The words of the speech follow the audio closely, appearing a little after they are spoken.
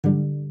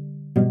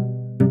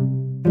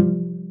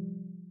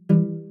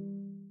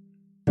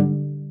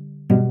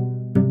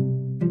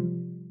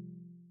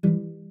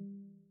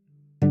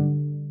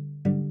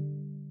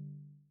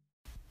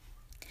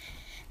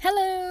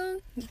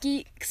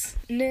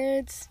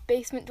nerds,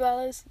 basement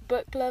dwellers,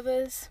 book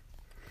lovers.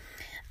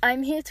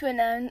 I'm here to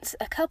announce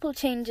a couple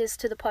changes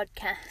to the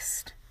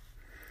podcast.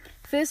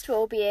 First of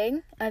all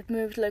being, I've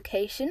moved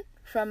location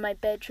from my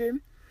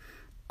bedroom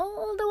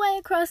all the way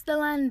across the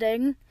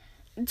landing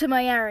to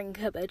my airing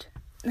cupboard.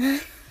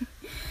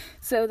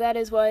 So that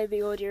is why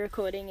the audio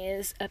recording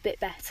is a bit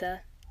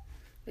better,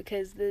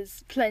 because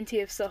there's plenty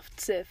of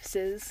soft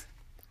surfaces.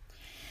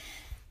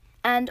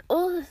 And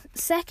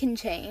second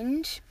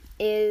change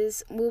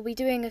is we'll be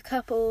doing a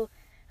couple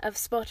of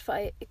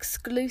Spotify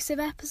exclusive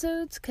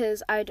episodes,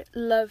 because I'd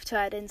love to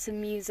add in some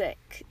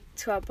music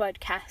to our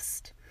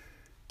podcast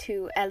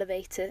to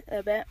elevate it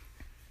a bit,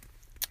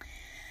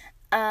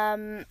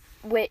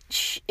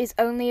 which is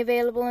only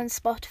available on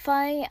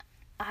Spotify.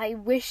 I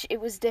wish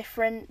it was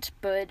different,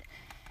 but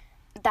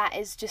that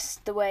is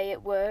just the way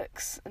it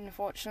works,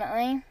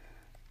 unfortunately.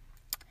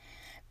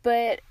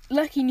 But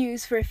lucky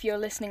news for if you're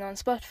listening on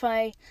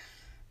Spotify,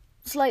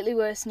 slightly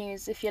worse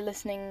news if you're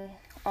listening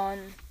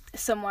on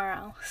somewhere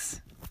else.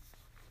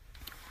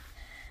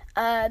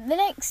 The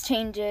next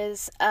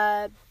changes,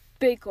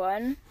 big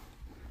one,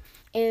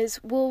 is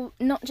we'll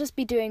not just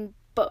be doing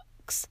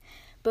books,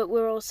 but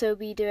we'll also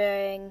be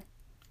doing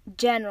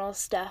general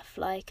stuff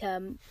like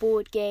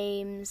board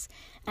games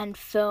and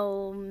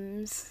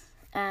films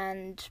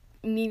and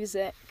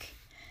music.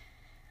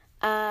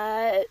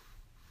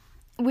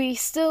 We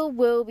still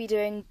will be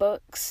doing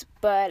books,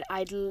 but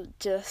I'd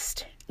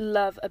just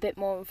love a bit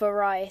more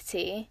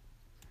variety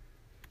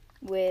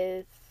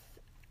with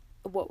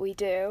what we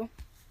do.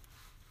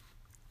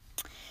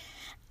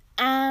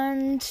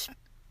 And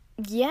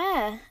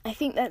yeah, I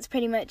think that's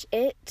pretty much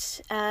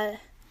it. I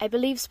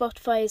believe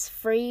Spotify is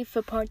free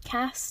for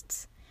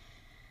podcasts.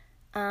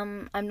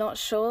 I'm not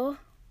sure,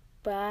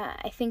 but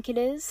I think it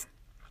is.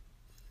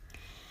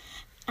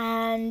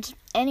 And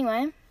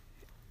anyway,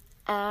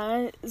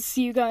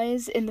 see you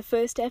guys in the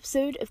first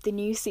episode of the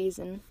new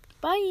season.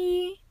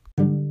 Bye!